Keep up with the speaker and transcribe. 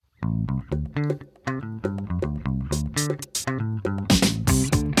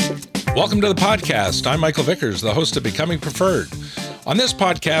Welcome to the podcast. I'm Michael Vickers, the host of Becoming Preferred. On this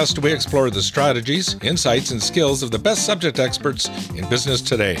podcast, we explore the strategies, insights, and skills of the best subject experts in business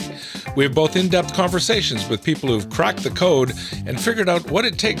today. We have both in-depth conversations with people who've cracked the code and figured out what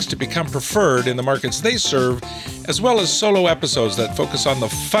it takes to become preferred in the markets they serve, as well as solo episodes that focus on the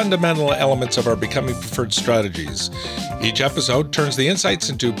fundamental elements of our Becoming Preferred strategies. Each episode turns the insights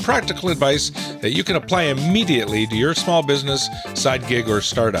into practical advice that you can apply immediately to your small business, side gig, or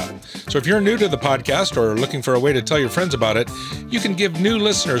startup. So if you're new to the podcast or looking for a way to tell your friends about it, you can give new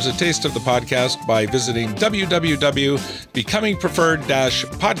listeners a taste of the podcast by visiting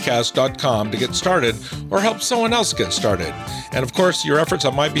www.becomingpreferred-podcast.com to get started or help someone else get started. And of course, your efforts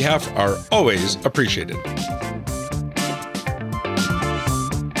on my behalf are always appreciated.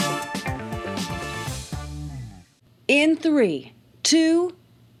 In 3, 2,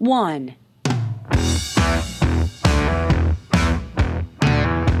 1.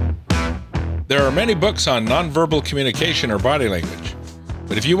 There are many books on nonverbal communication or body language,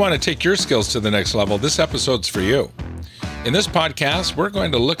 but if you want to take your skills to the next level, this episode's for you. In this podcast, we're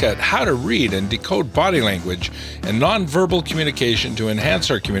going to look at how to read and decode body language and nonverbal communication to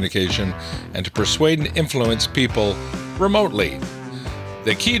enhance our communication and to persuade and influence people remotely.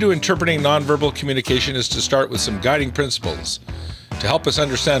 The key to interpreting nonverbal communication is to start with some guiding principles. To help us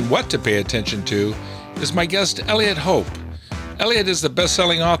understand what to pay attention to is my guest, Eliot Hoppe. Eliot is the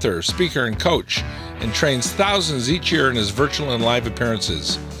best-selling author, speaker, and coach, and trains thousands each year in his virtual and live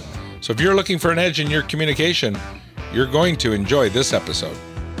appearances. So if you're looking for an edge in your communication, you're going to enjoy this episode.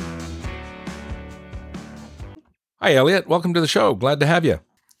 Hi, Eliot. Welcome to the show. Glad to have you.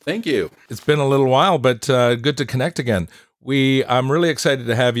 Thank you. It's been a little while, but good to connect again. I'm really excited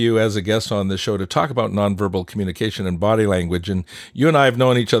to have you as a guest on the show to talk about nonverbal communication and body language. And you and I have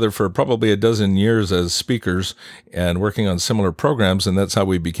known each other for probably a dozen years as speakers and working on similar programs. And that's how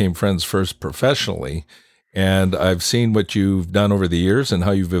we became friends first professionally. And I've seen what you've done over the years and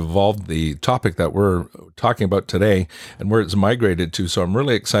how you've evolved the topic that we're talking about today and where it's migrated to. So I'm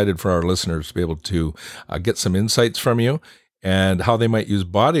really excited for our listeners to be able to get some insights from you and how they might use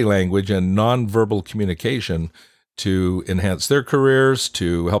body language and nonverbal communication to enhance their careers,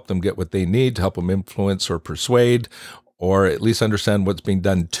 to help them get what they need, to help them influence or persuade, or at least understand what's being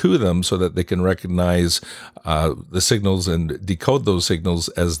done to them so that they can recognize the signals and decode those signals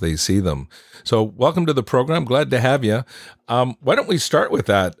as they see them. So welcome to the program. Glad to have you. Why don't we start with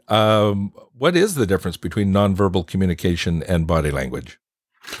that? What is the difference between nonverbal communication and body language?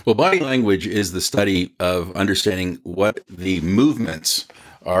 Well, body language is the study of understanding what the movements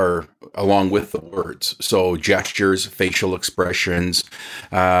are along with the words. So gestures, facial expressions,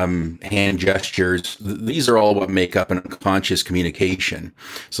 hand gestures, these are all what make up an unconscious communication.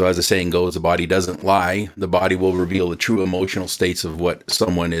 So as the saying goes, the body doesn't lie. The body will reveal the true emotional states of what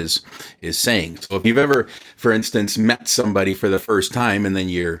someone is saying. So if you've ever, for instance, met somebody for the first time and then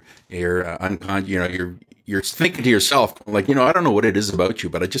you're thinking to yourself, like, I don't know what it is about you,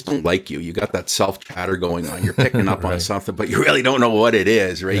 but I just don't like you. You got that self-chatter going on. You're picking up right. on something, but you really don't know what it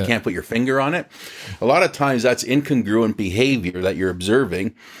is, right? Yeah. You can't put your finger on it. A lot of times that's incongruent behavior that you're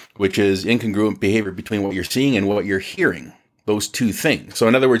observing, which is incongruent behavior between what you're seeing and what you're hearing. Those two things. So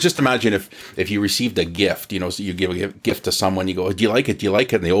in other words, just imagine if you received a gift, so you give a gift to someone, you go, do you like it? Do you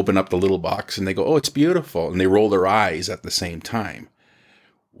like it? And they open up the little box and they go, oh, it's beautiful. And they roll their eyes at the same time.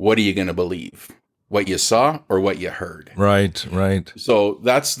 What are you going to believe? What you saw or what you heard. Right. So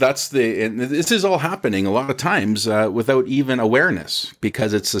and this is all happening a lot of times without even awareness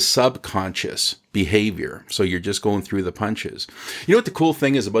because it's a subconscious behavior. So you're just going through the punches. You know what the cool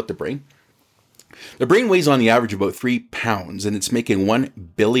thing is about the brain? The brain weighs on the average about 3 pounds and it's making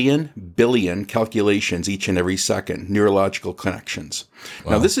 1 billion calculations each and every second, neurological connections.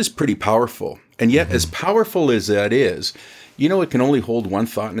 Wow. Now this is pretty powerful. And yet as powerful as that is, it can only hold one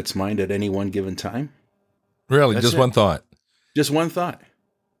thought in its mind at any one given time. Really? That's just it. One thought? Just one thought.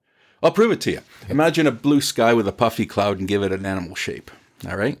 I'll prove it to you. Imagine a blue sky with a puffy cloud and give it an animal shape.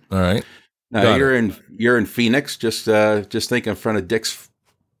 All right? All right. Now you're in Phoenix, just think in front of Dick's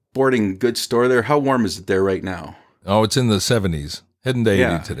Sporting Goods store there. How warm is it there right now? Oh, it's in the 70s. Heading to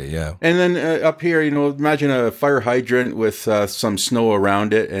 80 today, yeah. And then up here, imagine a fire hydrant with some snow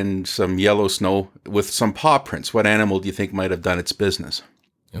around it and some yellow snow with some paw prints. What animal do you think might have done its business?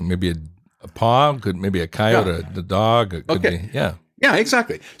 Maybe a paw, maybe a coyote, a dog. Okay. Yeah,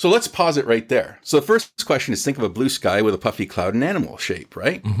 exactly. So let's pause it right there. So the first question is think of a blue sky with a puffy cloud and animal shape,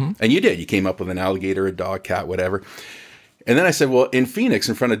 right? Mm-hmm. And you did. You came up with an alligator, a dog, cat, whatever. And then I said, well, in Phoenix,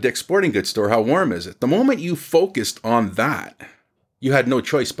 in front of Dick's Sporting Goods store, how warm is it? The moment you focused on that, you had no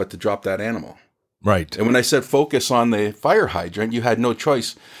choice but to drop that animal. Right. And when I said focus on the fire hydrant, you had no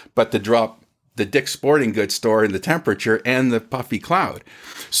choice but to drop the Dick's Sporting Goods store and the temperature and the puffy cloud.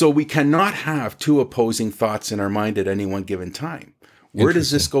 So we cannot have two opposing thoughts in our mind at any one given time. Where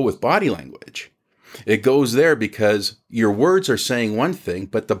does this go with body language? It goes there because your words are saying one thing,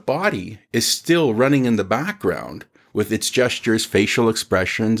 but the body is still running in the background with its gestures, facial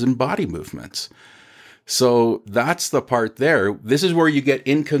expressions, and body movements. So that's the part there. This is where you get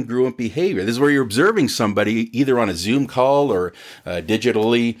incongruent behavior. This is where you're observing somebody either on a Zoom call or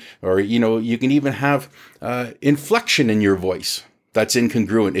digitally, or, you can even have inflection in your voice that's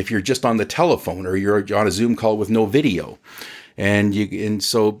incongruent if you're just on the telephone or you're on a Zoom call with no video.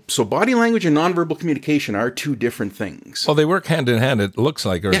 So body language and nonverbal communication are two different things. Well, they work hand in hand, it looks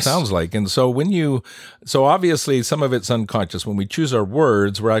like, or It sounds like. And so so obviously some of it's unconscious. When we choose our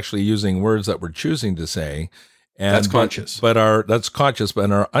words, we're actually using words that we're choosing to say. And that's conscious. That's conscious,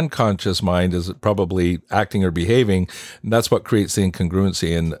 but our unconscious mind is probably acting or behaving. And that's what creates the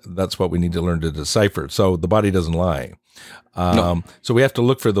incongruency. And that's what we need to learn to decipher. So the body doesn't lie. No. So we have to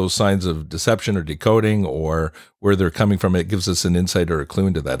look for those signs of deception or decoding or where they're coming from. It gives us an insight or a clue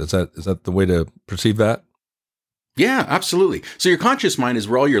into that. Is that the way to perceive that? Yeah, absolutely. So your conscious mind is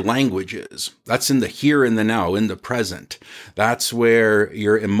where all your language is. That's in the here and the now, in the present. That's where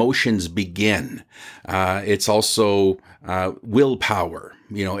your emotions begin. It's also willpower.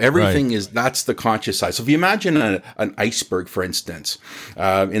 Everything that's the conscious side. So if you imagine an iceberg, for instance,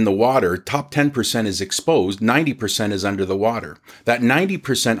 in the water, top 10% is exposed, 90% is under the water. That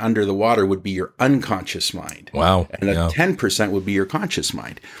 90% under the water would be your unconscious mind. Wow. And that 10% would be your conscious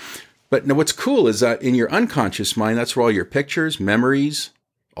mind. But now what's cool is that in your unconscious mind, that's where all your pictures, memories,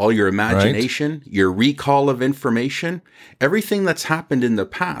 all your imagination, your recall of information, everything that's happened in the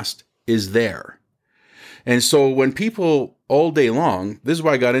past is there. And so when people all day long, this is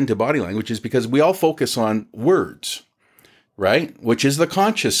why I got into body language, is because we all focus on words, right? Which is the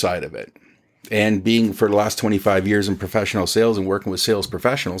conscious side of it. And being for the last 25 years in professional sales and working with sales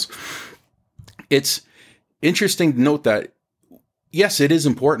professionals, it's interesting to note that yes, it is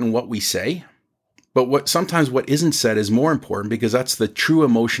important what we say, but sometimes what isn't said is more important because that's the true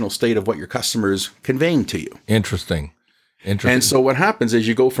emotional state of what your customer is conveying to you. Interesting. And so what happens is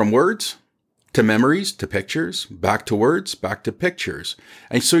you go from words to memories to pictures, back to words, back to pictures.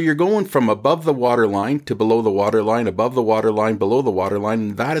 And so you're going from above the waterline to below the waterline, above the waterline, below the waterline,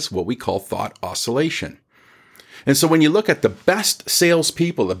 and that is what we call thought oscillation. And so when you look at the best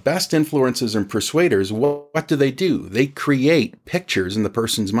salespeople, the best influencers and persuaders, what do? They create pictures in the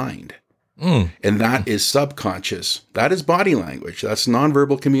person's mind. And that is subconscious. That is body language. That's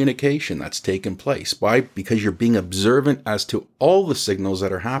nonverbal communication that's taken place. Why? Because you're being observant as to all the signals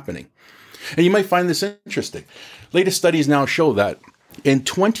that are happening. And you might find this interesting. Latest studies now show that in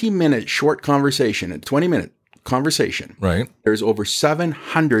 20-minute short conversation, right, there's over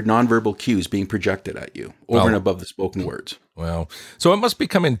 700 nonverbal cues being projected at you over and above the spoken words. Wow. So it must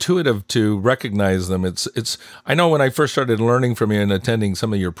become intuitive to recognize them. I know when I first started learning from you and attending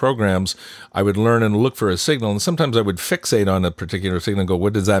some of your programs, I would learn and look for a signal. And sometimes I would fixate on a particular signal and go,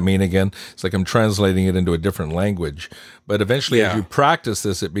 what does that mean again? It's like I'm translating it into a different language. But eventually, as you practice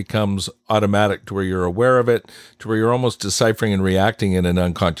this, it becomes automatic to where you're aware of it, to where you're almost deciphering and reacting in an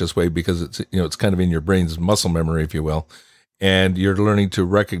unconscious way because it's kind of in your brain's muscle memory, if you will, and you're learning to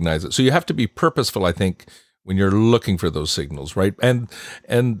recognize it. So you have to be purposeful, I think, when you're looking for those signals, right? And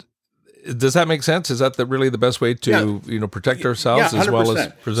does that make sense? Is that really the best way to protect ourselves as well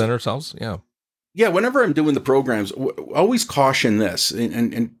as present ourselves? Yeah. Yeah. Whenever I'm doing the programs, always caution this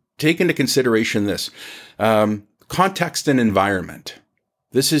and take into consideration this context and environment.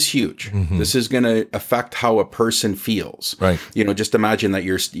 This is huge. Mm-hmm. This is going to affect how a person feels. Right. Just imagine that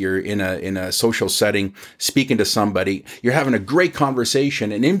you're in a social setting, speaking to somebody, you're having a great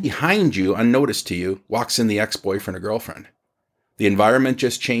conversation, and in behind you, unnoticed to you, walks in the ex-boyfriend or girlfriend. The environment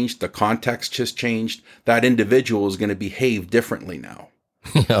just changed. The context just changed. That individual is going to behave differently now.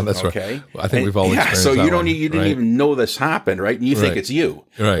 Yeah, that's right. I think we've all experienced so that you didn't even know this happened, right? And you think it's you,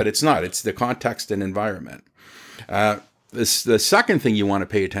 right, but it's not. It's the context and environment. The second thing you want to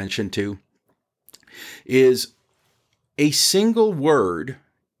pay attention to is a single word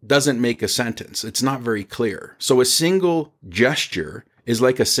doesn't make a sentence. It's not very clear. So a single gesture is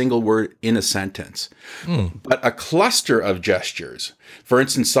like a single word in a sentence. But a cluster of gestures, for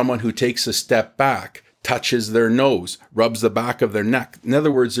instance, someone who takes a step back, touches their nose, rubs the back of their neck. In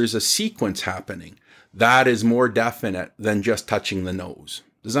other words, there's a sequence happening. That is more definite than just touching the nose.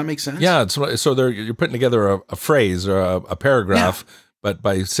 Does that make sense? Yeah. So you're putting together a phrase or a paragraph, but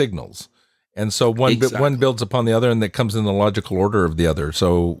by signals. And so one builds upon the other, and that comes in the logical order of the other.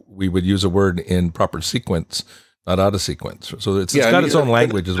 So we would use a word in proper sequence, not out of sequence. So it's got its own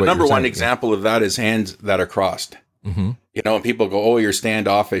language. Is what number you're saying. one example of that is hands that are crossed. Mm-hmm. And people go, "Oh, you're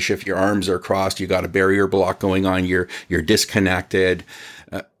standoffish if your arms are crossed. You got a barrier block going on. You're disconnected."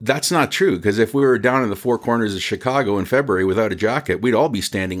 That's not true, because if we were down in the four corners of Chicago in February without a jacket, we'd all be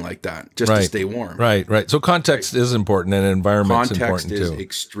standing like that just to stay warm. Right. So context is important, and environment's important too. Context is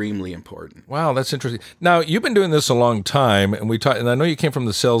extremely important. Wow, that's interesting. Now, you've been doing this a long time, and and I know you came from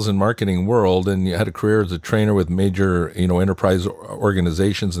the sales and marketing world, and you had a career as a trainer with major, enterprise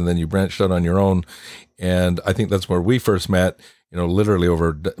organizations, and then you branched out on your own. And I think that's where we first met, literally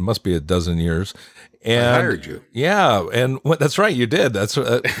over, it must be a dozen years. And I hired you. Yeah, and that's right, you did. That's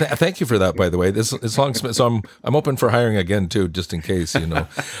thank you for that, by the way. It's long, so I'm open for hiring again too, just in case,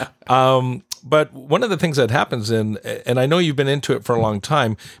 But one of the things that happens and I know you've been into it for a long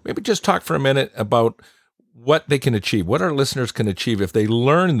time. Maybe just talk for a minute about what they can achieve, what our listeners can achieve if they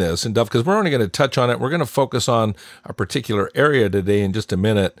learn this and stuff, because we're only going to touch on it. We're going to focus on a particular area today in just a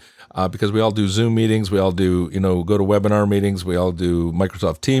minute, because we all do Zoom meetings. We all do, go to webinar meetings. We all do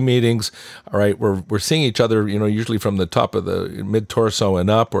Microsoft Team meetings. All right. We're seeing each other, usually from the top of the mid torso and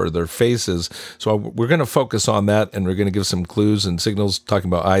up, or their faces. So we're going to focus on that, and we're going to give some clues and signals talking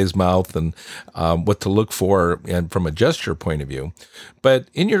about eyes, mouth, and what to look for, and from a gesture point of view. But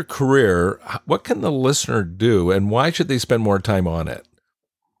in your career, what can the listener do, and why should they spend more time on it?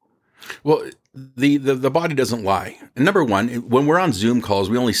 Well, the body doesn't lie. And number one, when we're on Zoom calls,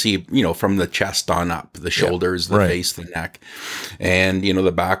 we only see, from the chest on up, the shoulders, the face, the neck, and,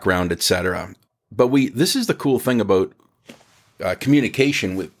 the background, etc. But this is the cool thing about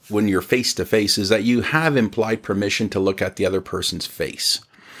communication when you're face to face, is that you have implied permission to look at the other person's face.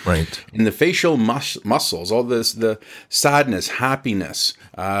 Right. And the facial muscles, all this, the sadness, happiness,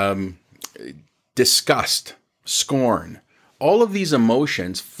 disgust, scorn, all of these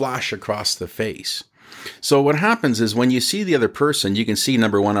emotions flash across the face. So what happens is when you see the other person, you can see,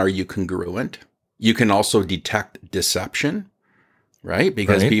 number one, are you congruent? You can also detect deception, right?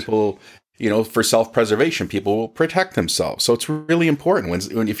 Because people, for self-preservation, people will protect themselves. So it's really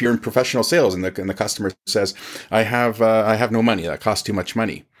important if you're in professional sales and the customer says, I have no money, that costs too much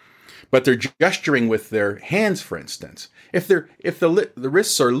money. But they're gesturing with their hands, for instance. If the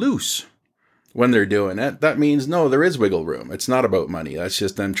wrists are loose when they're doing it, that means no, there is wiggle room. It's not about money. That's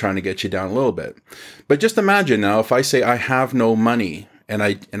just them trying to get you down a little bit. But just imagine now, if I say I have no money, and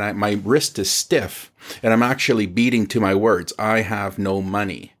my wrist is stiff, and I'm actually beating to my words, I have no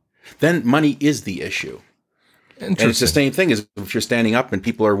money, then money is the issue. And it's the same thing as if you're standing up and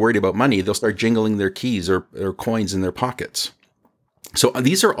people are worried about money, they'll start jingling their keys or coins in their pockets. So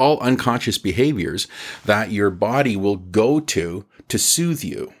these are all unconscious behaviors that your body will go to soothe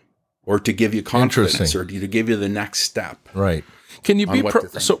you, or to give you confidence, or to give you the next step. Right. Can you be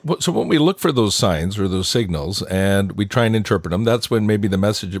so when we look for those signs or those signals and we try and interpret them, that's when maybe the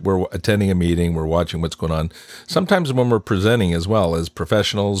message, we're attending a meeting, we're watching what's going on. Sometimes when we're presenting as well as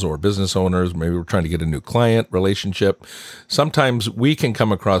professionals or business owners, maybe we're trying to get a new client relationship, sometimes we can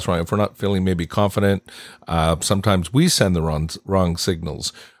come across wrong. If we're not feeling maybe confident, sometimes we send the wrong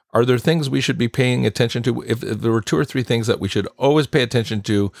signals. Are there things we should be paying attention to? If there were two or three things that we should always pay attention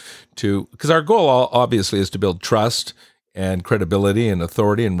to, because our goal obviously is to build trust and credibility and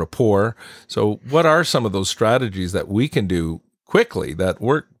authority and rapport. So what are some of those strategies that we can do quickly that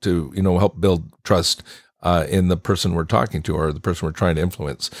work to, help build trust in the person we're talking to, or the person we're trying to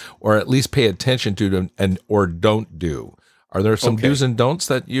influence, or at least pay attention to or don't do? Are there some do's and don'ts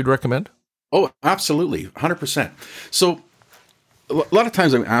that you'd recommend? Oh, absolutely. 100%. So a lot of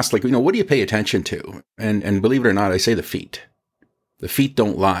times I'm asked, what do you pay attention to? And believe it or not, I say the feet. The feet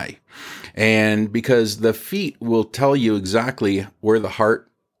don't lie. And because the feet will tell you exactly where the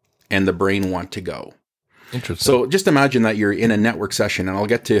heart and the brain want to go. Interesting. So just imagine that you're in a network session, and I'll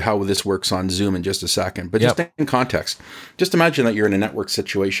get to how this works on Zoom in just a second. But just in context, just imagine that you're in a network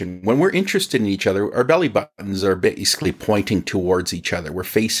situation. When we're interested in each other, our belly buttons are basically pointing towards each other. We're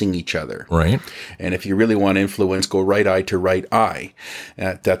facing each other. Right. And if you really want to influence, go right eye to right eye.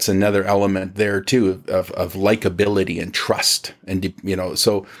 That's another element there too of likability and trust. And,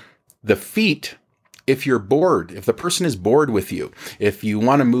 so the feet, if you're bored, if the person is bored with you, if you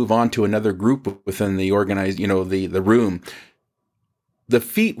want to move on to another group within the organized, the room, the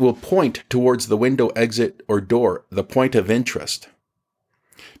feet will point towards the window, exit, or door, the point of interest.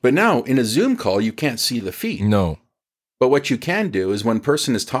 But now in a Zoom call, you can't see the feet. No. But what you can do is when a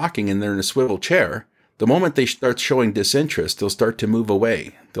person is talking and they're in a swivel chair, the moment they start showing disinterest, they'll start to move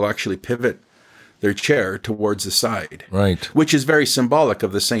away. They'll actually pivot their chair towards the side. Right. Which is very symbolic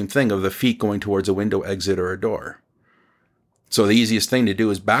of the same thing, of the feet going towards a window, exit, or a door. So the easiest thing to do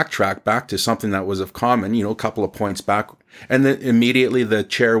is backtrack back to something that was of common, a couple of points back, and then immediately the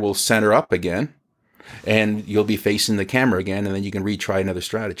chair will center up again, and you'll be facing the camera again, and then you can retry another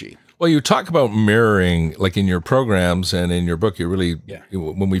strategy. Well, you talk about mirroring, like in your programs and in your book, you really,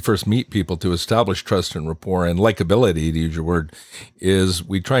 when we first meet people to establish trust and rapport and likability, to use your word, is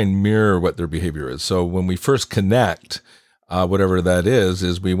we try and mirror what their behavior is. So when we first connect, whatever that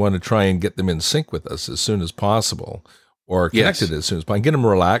is we want to try and get them in sync with us as soon as possible. Or connected as soon as possible. Get them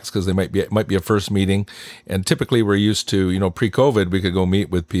relaxed because it might be a first meeting. And typically we're used to, pre-COVID, we could go meet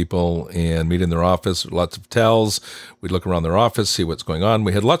with people and meet in their office, lots of tells. We'd look around their office, see what's going on.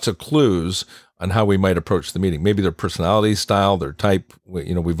 We had lots of clues on how we might approach the meeting. Maybe their personality style, their type,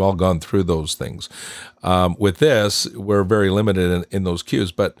 we've all gone through those things. With this, we're very limited in those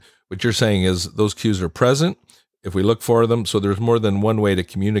cues. But what you're saying is those cues are present if we look for them. So there's more than one way to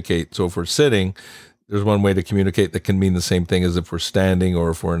communicate. So if we're sitting, there's one way to communicate that can mean the same thing as if we're standing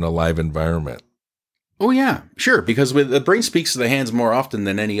or if we're in a live environment. Oh, yeah, sure. Because the brain speaks to the hands more often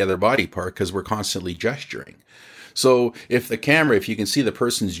than any other body part because we're constantly gesturing. So if you can see the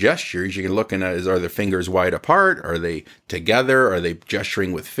person's gestures, you can look at are their fingers wide apart? Are they together? Are they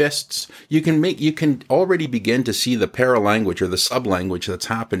gesturing with fists? You can already begin to see the paralanguage or the sublanguage that's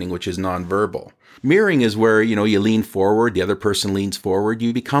happening, which is nonverbal. Mirroring is where, you lean forward, the other person leans forward,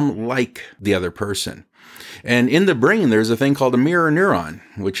 you become like the other person. And in the brain, there's a thing called a mirror neuron,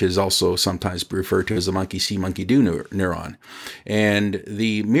 which is also sometimes referred to as a monkey see, monkey do neuron. And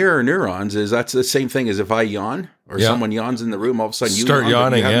the mirror neurons that's the same thing as if I yawn or someone yawns in the room, all of a sudden you start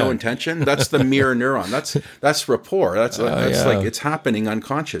yawning, you have no intention. That's the mirror neuron. That's rapport. That's like it's happening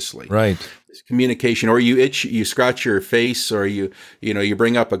unconsciously. Right. It's communication, or you itch, you scratch your face, or you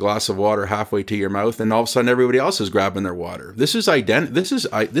bring up a glass of water halfway to your mouth, and all of a sudden everybody else is grabbing their water. This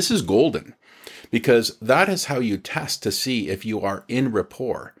is golden. Because that is how you test to see if you are in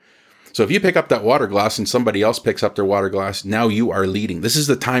rapport. So if you pick up that water glass and somebody else picks up their water glass, now you are leading. This is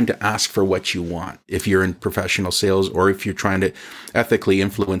the time to ask for what you want if you're in professional sales or if you're trying to ethically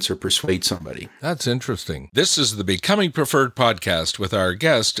influence or persuade somebody. That's interesting. This is the Becoming Preferred podcast with our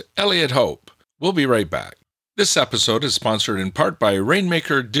guest, Eliot Hoppe. We'll be right back. This episode is sponsored in part by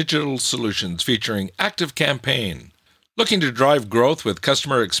Rainmaker Digital Solutions featuring Active Campaign. Looking to drive growth with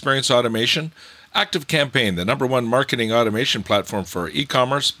customer experience automation? ActiveCampaign, the #1 marketing automation platform for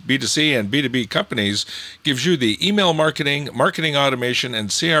e-commerce, B2C, and B2B companies, gives you the email marketing, marketing automation, and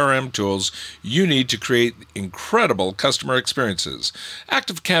CRM tools you need to create incredible customer experiences.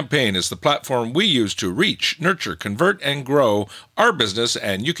 ActiveCampaign is the platform we use to reach, nurture, convert, and grow our business,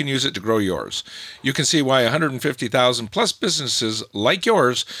 and you can use it to grow yours. You can see why 150,000 plus businesses like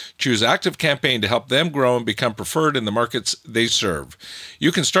yours choose ActiveCampaign to help them grow and become preferred in the markets they serve.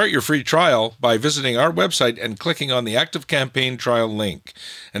 You can start your free trial by visiting our website and clicking on the Active Campaign trial link.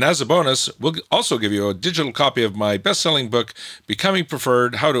 And as a bonus, we'll also give you a digital copy of my best-selling book, Becoming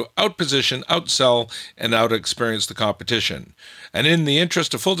Preferred, How to Outposition, Outsell, and Out-Experience the Competition. And in the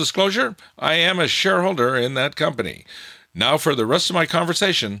interest of full disclosure, I am a shareholder in that company. Now for the rest of my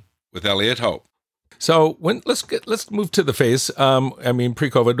conversation with Eliot Hoppe. So let's move to the face.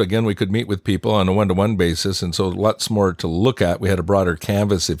 Pre-COVID, again, we could meet with people on a one-to-one basis, and so lots more to look at. We had a broader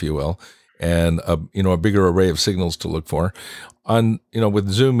canvas, if you will, and a bigger array of signals to look for. With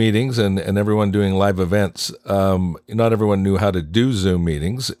Zoom meetings and everyone doing live events, not everyone knew how to do Zoom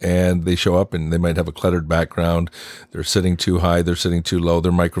meetings, and they show up and they might have a cluttered background. They're sitting too high, they're sitting too low,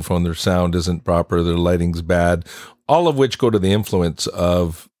 their microphone, their sound isn't proper, their lighting's bad, all of which go to the influence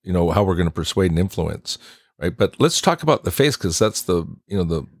of, how we're going to persuade and influence, right? But let's talk about the face, because that's the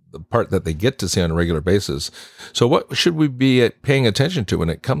part that they get to see on a regular basis. So what should we be paying attention to when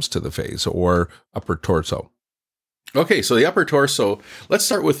it comes to the face or upper torso? Okay, so the upper torso, let's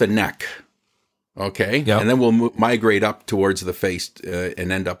start with the neck, okay? Yep. And then we'll migrate up towards the face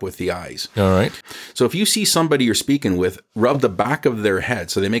and end up with the eyes. All right. So if you see somebody you're speaking with, rub the back of their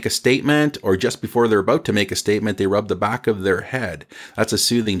head. So they make a statement, or just before they're about to make a statement, they rub the back of their head. That's a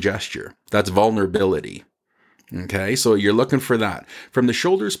soothing gesture. That's vulnerability. Okay, so you're looking for that. From the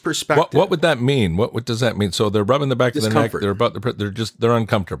shoulders perspective. What would that mean? What does that mean? So they're rubbing the back of their neck. They're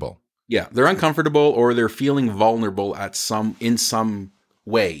uncomfortable. Yeah, they're uncomfortable, or they're feeling vulnerable in some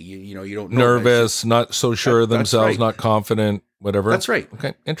way. You don't know. Nervous, not so sure of themselves, right. Not confident, whatever. That's right.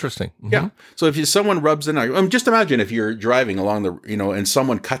 Okay, interesting. Mm-hmm. Yeah. So if someone rubs the neck, just imagine if you're driving along and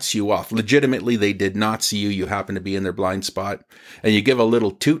someone cuts you off. Legitimately, they did not see you. You happen to be in their blind spot, and you give a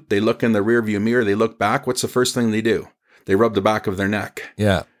little toot. They look in the rearview mirror. They look back. What's the first thing they do? They rub the back of their neck.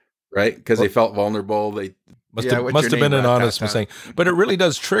 Yeah. right? Because they felt vulnerable. They Must yeah, have, what's must your have been name? an Rat, honest tat, tat. mistake. But it really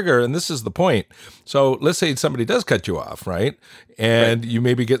does trigger, and this is the point. So let's say somebody does cut you off, right? And you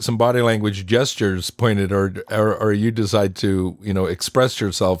maybe get some body language gestures pointed, or you decide to, express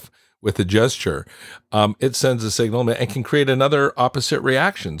yourself with a gesture. It sends a signal and can create another opposite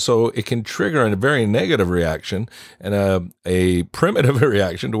reaction. So it can trigger a very negative reaction and a primitive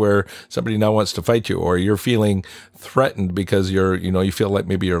reaction to where somebody now wants to fight you, or you're feeling threatened because you feel like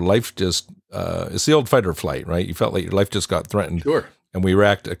maybe your life just, it's the old fight or flight, right? You felt like your life just got threatened. Sure. And we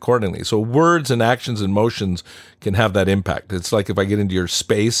react accordingly. So words and actions and motions can have that impact. It's like if I get into your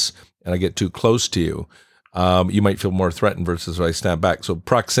space and I get too close to you, you might feel more threatened versus if I stand back. So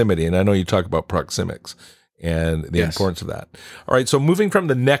proximity, and I know you talk about proxemics and the importance of that. All right, so moving from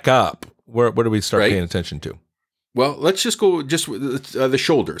the neck up, where do we start paying attention to? Well, let's just go with the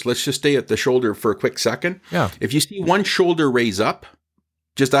shoulders. Let's just stay at the shoulder for a quick second. Yeah. If you see one shoulder raise up,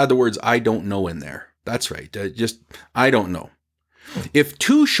 just add the words "I don't know" in there. That's right. Just "I don't know." If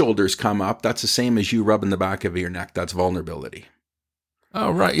two shoulders come up, that's the same as you rubbing the back of your neck. That's vulnerability.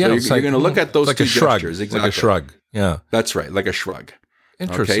 Oh, right. Yeah. So you're going to look at those two gestures. Exactly. Like a shrug. Yeah. That's right. Like a shrug.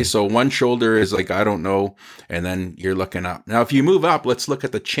 Interesting. Okay. So one shoulder is like, I don't know. And then you're looking up. Now, if you move up, let's look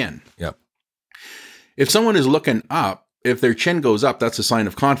at the chin. Yep. If someone is looking up, if their chin goes up, that's a sign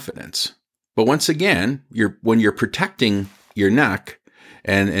of confidence. But once again, when you're protecting your neck,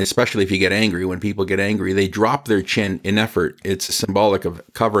 and especially if you get angry, when people get angry, they drop their chin in effort. It's symbolic of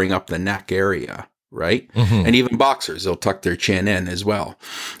covering up the neck area. Right. Mm-hmm. And even boxers, they'll tuck their chin in as well,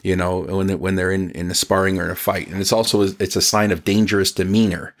 when they're in a sparring or in a fight. And it's a sign of dangerous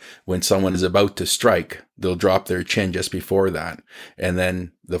demeanor. When someone is about to strike, they'll drop their chin just before that. And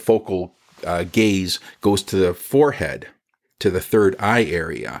then the focal gaze goes to the forehead, to the third eye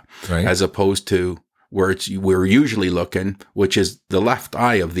area, right, as opposed to where we're usually looking, which is the left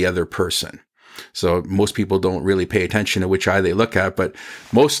eye of the other person. So most people don't really pay attention to which eye they look at, but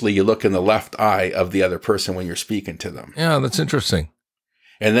mostly you look in the left eye of the other person when you're speaking to them. Yeah, that's interesting.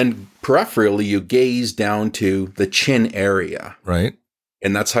 And then peripherally, you gaze down to the chin area. Right.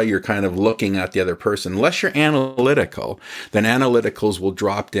 And that's how you're kind of looking at the other person. Unless you're analytical, then analyticals will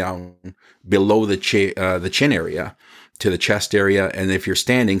drop down below the chin area to the chest area. And if you're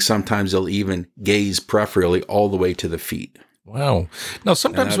standing, sometimes they'll even gaze peripherally all the way to the feet. Wow. Now,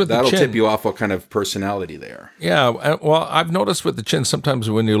 sometimes with the chin, that'll tip you off what kind of personality they are. Yeah. Well, I've noticed with the chin, sometimes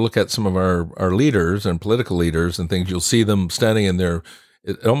when you look at some of our leaders and political leaders and things, you'll see them standing in there.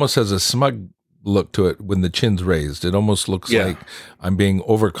 It almost has a smug look to it when the chin's raised. It almost looks like I'm being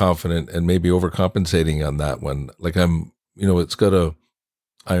overconfident and maybe overcompensating on that one. Like I'm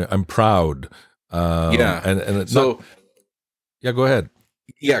proud. And it's yeah, go ahead.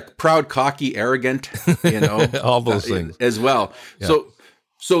 Yeah, proud, cocky, arrogant, all those things as well. Yeah.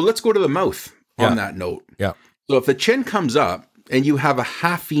 So let's go to the mouth on that note. Yeah. So if the chin comes up and you have a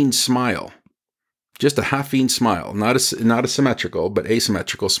half-fiend smile, just a half-fiend smile, not a symmetrical, but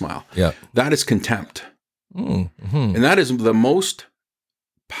asymmetrical smile. Yeah. That is contempt. Mm-hmm. And that is the most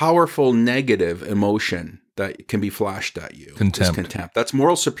powerful negative emotion that can be flashed at you. Contempt. That's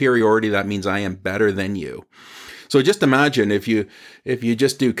moral superiority. That means I am better than you. So just imagine if you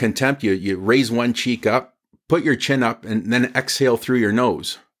just do contempt, you raise one cheek up, put your chin up, and then exhale through your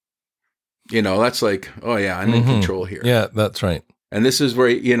nose. That's like, oh yeah, I'm in control here. Yeah, that's right. And this is where,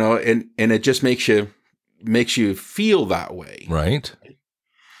 and it just makes you feel that way. Right.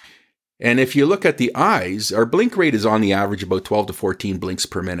 And if you look at the eyes, our blink rate is on the average about 12 to 14 blinks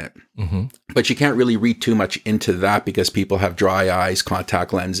per minute. Mm-hmm. But you can't really read too much into that because people have dry eyes,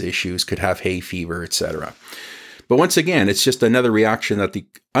 contact lens issues, could have hay fever, etc. But once again, it's just another reaction that the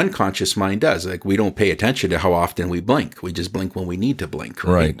unconscious mind does. Like we don't pay attention to how often we blink. We just blink when we need to blink.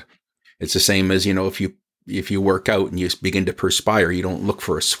 Right. It's the same as, if you work out and you begin to perspire, you don't look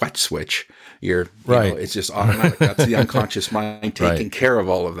for a sweat switch. It's just automatic. That's the unconscious mind taking care of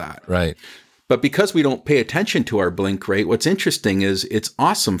all of that. Right. But because we don't pay attention to our blink rate, what's interesting is it's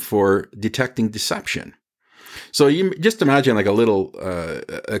awesome for detecting deception. So you just imagine like a little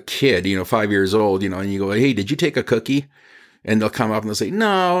a kid, 5 years old, and you go, hey, did you take a cookie? And they'll come up and they'll say,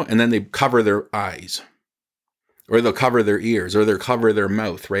 no. And then they cover their eyes, or they'll cover their ears, or they'll cover their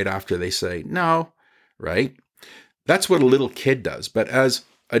mouth right after they say no, right? That's what a little kid does. But as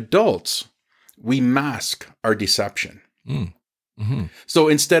adults, we mask our deception. Mm-hmm. So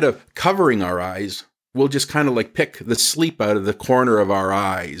instead of covering our eyes, we'll just kind of like pick the sleep out of the corner of our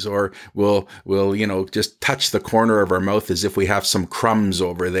eyes, or we'll just touch the corner of our mouth as if we have some crumbs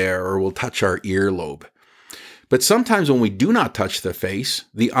over there, or we'll touch our earlobe. But sometimes when we do not touch the face,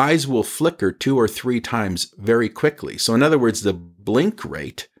 the eyes will flicker 2 or 3 times very quickly. So in other words, the blink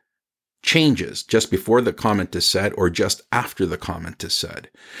rate changes just before the comment is said or just after the comment is said.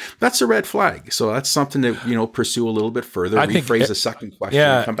 That's a red flag. So that's something to, pursue a little bit further, rephrase a second question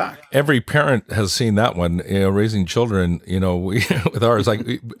and come back. Every parent has seen that one, raising children, we, with ours,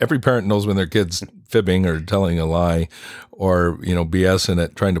 like every parent knows when their kid's fibbing or telling a lie or, BSing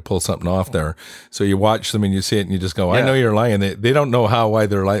it, trying to pull something off there. So you watch them and you see it and you just go, I know you're lying. They don't know why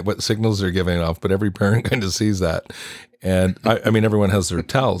they're lying, what signals they're giving off, but every parent kind of sees that. And I mean, everyone has their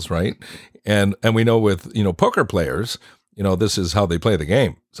tells, right? And we know with, poker players, this is how they play the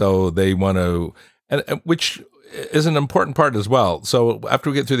game. So they want to, and which is an important part as well. So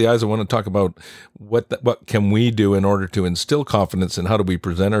after we get through the eyes, I want to talk about what can we do in order to instill confidence and how do we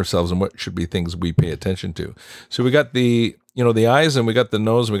present ourselves and what should be things we pay attention to. So we got the, the eyes and we got the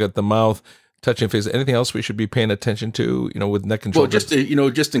nose, and we got the mouth. Touching face. Anything else we should be paying attention to, with neck and shoulders? Well,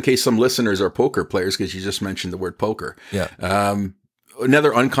 just in case some listeners are poker players, because you just mentioned the word poker. Yeah.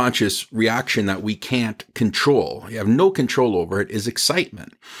 Another unconscious reaction that we can't control, you have no control over it, is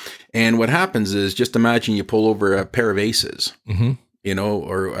excitement. And what happens is, just imagine you pull over a pair of aces,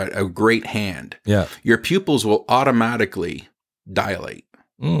 or a great hand. Yeah. Your pupils will automatically dilate.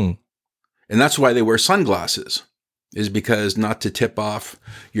 And that's why they wear sunglasses. Is because not to tip off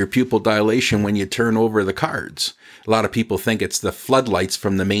your pupil dilation when you turn over the cards. A lot of people think it's the floodlights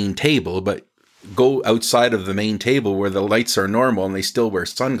from the main table, but go outside of the main table where the lights are normal and they still wear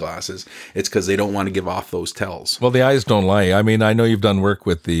sunglasses. It's because they don't want to give off those tells. Well, the eyes don't lie. I mean, I know you've done work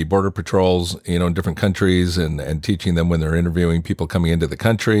with the border patrols, in different countries and teaching them when they're interviewing people coming into the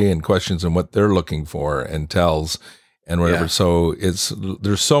country and questions on what they're looking for and tells and whatever. Yeah. So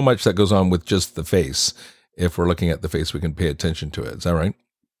there's so much that goes on with just the face. If we're looking at the face, we can pay attention to it. Is that right?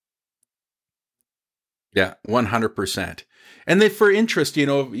 Yeah, 100%. And then for interest,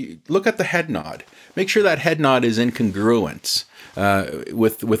 look at the head nod. Make sure that head nod is in congruence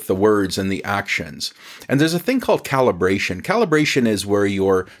with the words and the actions. And there's a thing called calibration. Calibration is where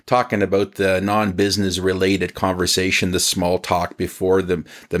you're talking about the non-business related conversation, the small talk before the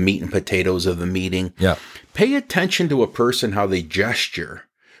meat and potatoes of the meeting. Yeah. Pay attention to a person, how they gesture.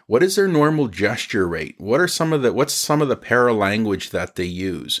 What is their normal gesture rate? What's some of the paralanguage that they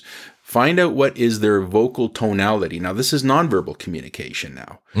use? Find out what is their vocal tonality. Now, this is nonverbal communication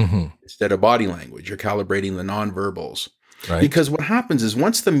now. Instead of body language, you're calibrating the nonverbals. Right. Because what happens is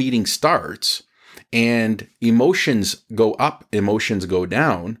once the meeting starts and emotions go up, emotions go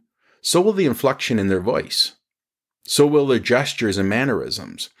down, so will the inflection in their voice. So will their gestures and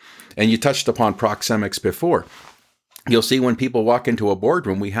mannerisms. And you touched upon proxemics before. You'll see when people walk into a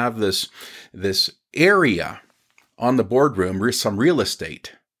boardroom, we have this area on the boardroom, some real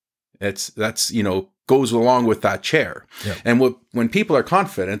estate. That's goes along with that chair. Yep. And when people are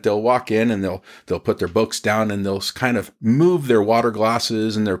confident, they'll walk in and they'll put their books down and they'll kind of move their water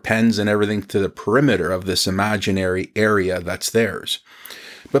glasses and their pens and everything to the perimeter of this imaginary area that's theirs.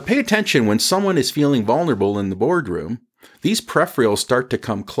 But pay attention, when someone is feeling vulnerable in the boardroom, these peripherals start to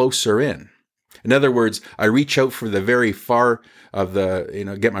come closer in. In other words, I reach out for the very far of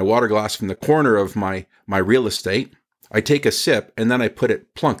get my water glass from the corner of my real estate. I take a sip and then I put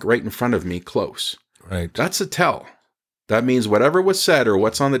it plunk right in front of me close. Right. That's a tell. That means whatever was said or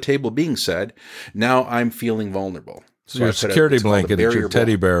what's on the table being said, now I'm feeling vulnerable. So your security blanket, it's your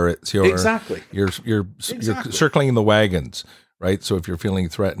teddy bear, it's your exactly. You're circling the wagons. Right. So if you're feeling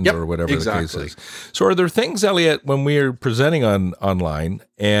threatened or whatever the case is. So are there things, Eliot, when we're presenting online,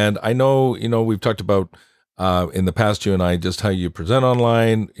 and I know, we've talked about in the past, you and I, just how you present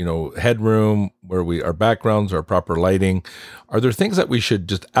online, headroom, our backgrounds, our proper lighting. Are there things that we should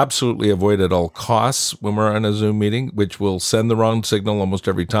just absolutely avoid at all costs when we're on a Zoom meeting, which will send the wrong signal almost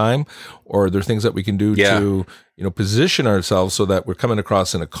every time? Or are there things that we can do to, position ourselves so that we're coming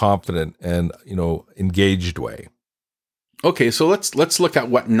across in a confident and, engaged way? Okay, so let's look at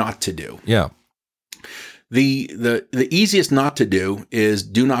what not to do. Yeah. The easiest not to do is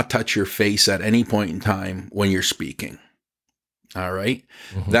do not touch your face at any point in time when you're speaking. All right?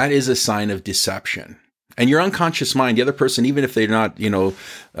 Mm-hmm. That is a sign of deception. And your unconscious mind, the other person, even if they're not,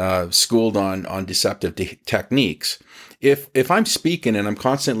 schooled on deceptive techniques, if I'm speaking and I'm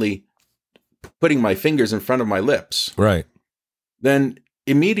constantly putting my fingers in front of my lips, right, then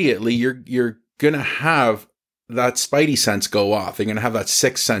immediately you're going to have that spidey sense go off. You're going to have that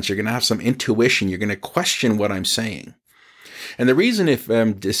sixth sense. You're going to have some intuition. You're going to question what I'm saying. And the reason if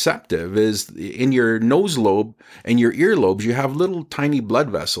deceptive is in your nose lobe and your earlobes, you have little tiny blood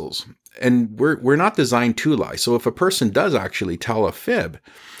vessels. And we're not designed to lie. So if a person does actually tell a fib,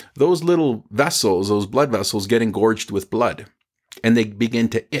 those little vessels, those blood vessels get engorged with blood and they begin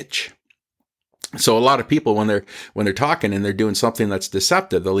to itch. So a lot of people, when they're talking and they're doing something that's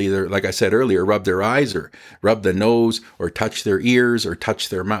deceptive, they'll either, like I said earlier, rub their eyes or rub the nose or touch their ears or touch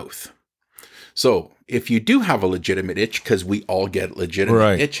their mouth. So if you do have a legitimate itch, because we all get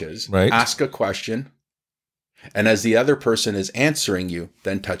legitimate itches, ask a question. And as the other person is answering you,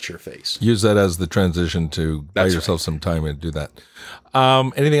 then touch your face. Use that as the transition to buy yourself some time and do that.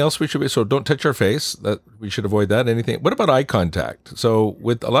 Anything else we should be? So don't touch our face. That we should avoid that. Anything? What about eye contact? So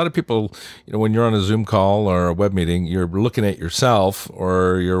with a lot of people, when you're on a Zoom call or a web meeting, you're looking at yourself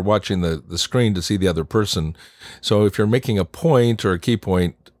or you're watching the screen to see the other person. So if you're making a point or a key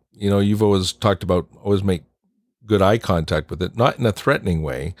point, you've always talked about always make good eye contact with it, not in a threatening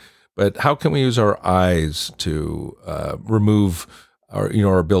way. But how can we use our eyes to remove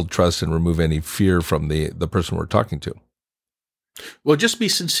or build trust and remove any fear from the person we're talking to? Well, just be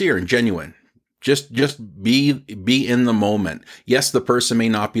sincere and genuine. Just be in the moment. Yes, the person may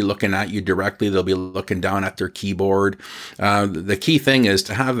not be looking at you directly. They'll be looking down at their keyboard. The key thing is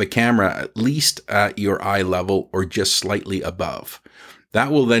to have the camera at least at your eye level or just slightly above.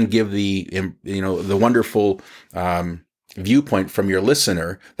 That will then give the wonderful viewpoint from your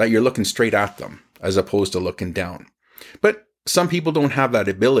listener that you're looking straight at them as opposed to looking down. But some people don't have that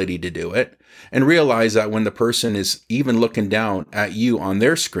ability to do it, and realize that when the person is even looking down at you on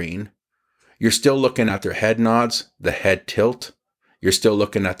their screen, you're still looking at their head nods, the head tilt. You're still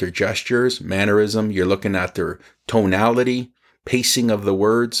looking at their gestures, mannerism. You're looking at their tonality, pacing of the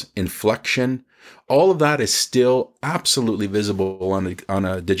words, inflection. All of that is still absolutely visible on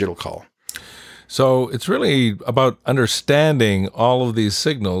a digital call. So it's really about understanding all of these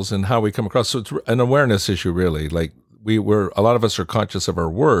signals and how we come across. So it's an awareness issue, really. Like a lot of us are conscious of our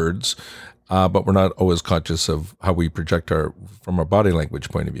words, but we're not always conscious of how we project from a body language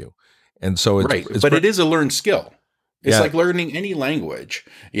point of view. And so it is a learned skill. It's like learning any language.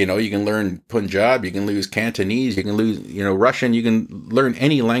 You can learn Punjab, you can lose Cantonese, you can lose, Russian, you can learn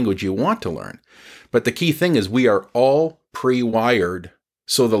any language you want to learn. But the key thing is we are all pre-wired.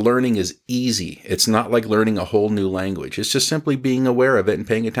 So the learning is easy. It's not like learning a whole new language. It's just simply being aware of it and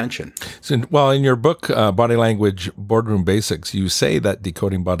paying attention. So, well, in your book, Body Language Boardroom Basics, you say that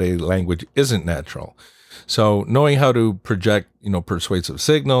decoding body language isn't natural. So knowing how to project, persuasive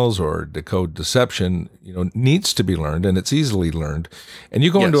signals or decode deception, needs to be learned, and it's easily learned. And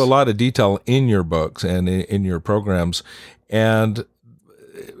you go into a lot of detail in your books and in your programs. And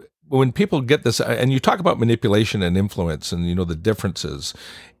when people get this, and you talk about manipulation and influence and, the differences,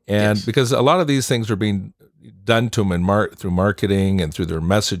 and because a lot of these things are being done to them through marketing and through their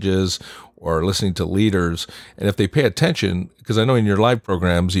messages or listening to leaders. And if they pay attention, because I know in your live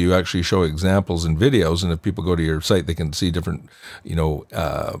programs, you actually show examples and videos. And if people go to your site, they can see different,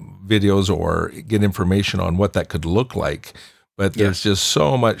 videos or get information on what that could look like. But there's just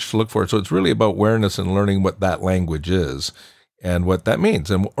so much to look for. So it's really about awareness and learning what that language is and what that means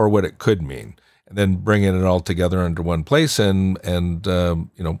or what it could mean. And then bringing it all together under one place and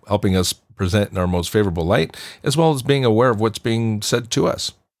helping us present in our most favorable light, as well as being aware of what's being said to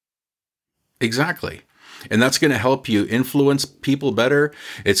us. Exactly. And that's going to help you influence people better.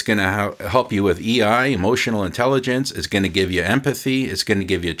 It's going to help you with EI, emotional intelligence. It's going to give you empathy. It's going to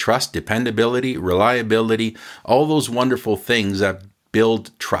give you trust, dependability, reliability, all those wonderful things that build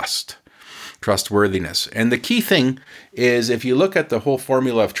trustworthiness. And the key thing is, if you look at the whole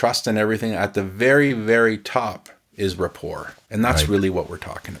formula of trust and everything, at the very, very top is rapport. And that's really what we're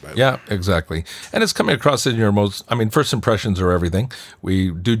talking about. Yeah, exactly. And it's coming across in your first impressions are everything.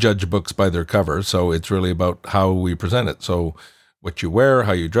 We do judge books by their cover. So it's really about how we present it. So what you wear,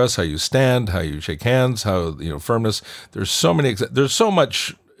 how you dress, how you stand, how you shake hands, how, firmness. There's so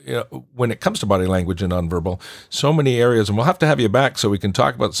much, when it comes to body language and nonverbal, so many areas, and we'll have to have you back so we can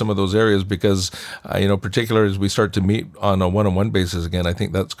talk about some of those areas because, particularly as we start to meet on a one-on-one basis again, I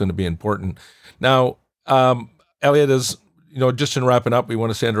think that's going to be important. Now, Eliot, is, just in wrapping up, we want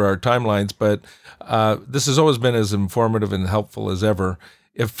to stay under our timelines, but this has always been as informative and helpful as ever.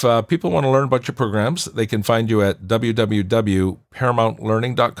 If people want to learn about your programs, they can find you at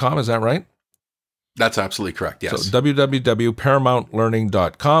www.paramountlearning.com. Is that right? That's absolutely correct, yes. So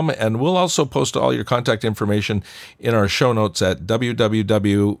www.paramountlearning.com, and we'll also post all your contact information in our show notes at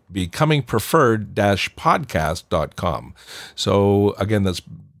www.becomingpreferred-podcast.com. So again, that's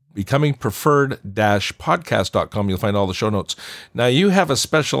becomingpreferred-podcast.com. You'll find all the show notes. Now, you have a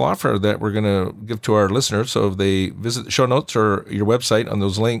special offer that we're going to give to our listeners. So if they visit the show notes or your website on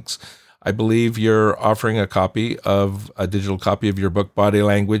those links, I believe you're offering a digital copy of your book, Body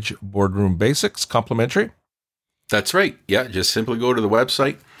Language Boardroom Basics, complimentary. That's right. Yeah, just simply go to the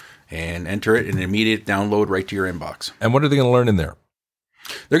website and enter it, and an immediate download right to your inbox. And what are they going to learn in there?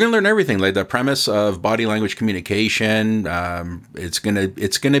 They're going to learn everything, like the premise of body language communication. It's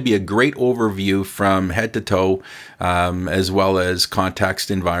gonna be a great overview from head to toe, as well as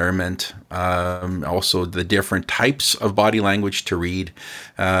context, environment, also the different types of body language to read.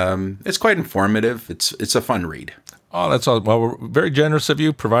 It's quite informative. It's a fun read. Oh, that's all. Well, we're very generous of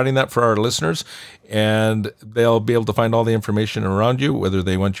you providing that for our listeners, and they'll be able to find all the information around you, whether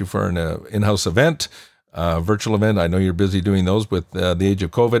they want you for an in-house event, virtual event. I know you're busy doing those with the age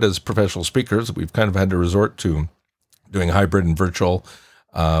of COVID as professional speakers. We've kind of had to resort to doing hybrid and virtual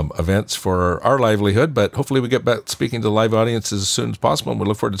events for our livelihood, but hopefully we get back speaking to live audiences as soon as possible, and we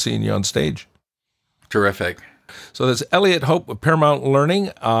look forward to seeing you on stage. Terrific. So that's Eliot Hoppe with Paramount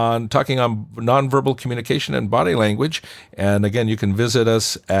Learning talking on nonverbal communication and body language. And again, you can visit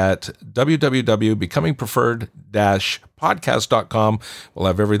us at www.becomingpreferred-podcast.com. We'll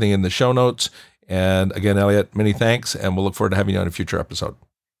have everything in the show notes. And again, Eliot, many thanks, and we'll look forward to having you on a future episode.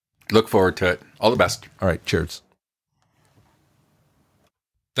 Look forward to it. All the best. All right, cheers.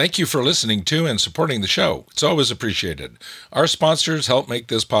 Thank you for listening to and supporting the show. It's always appreciated. Our sponsors help make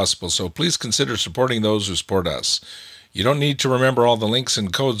this possible, so please consider supporting those who support us. You don't need to remember all the links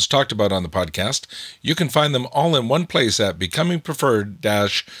and codes talked about on the podcast. You can find them all in one place at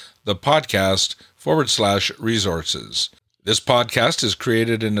becomingpreferred-the-podcast/resources. This podcast is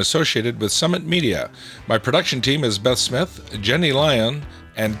created and associated with Summit Media. My production team is Beth Smith, Jenny Lyon,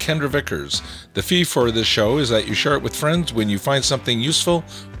 and Kendra Vickers. The fee for this show is that you share it with friends when you find something useful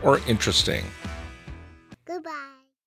or interesting. Goodbye.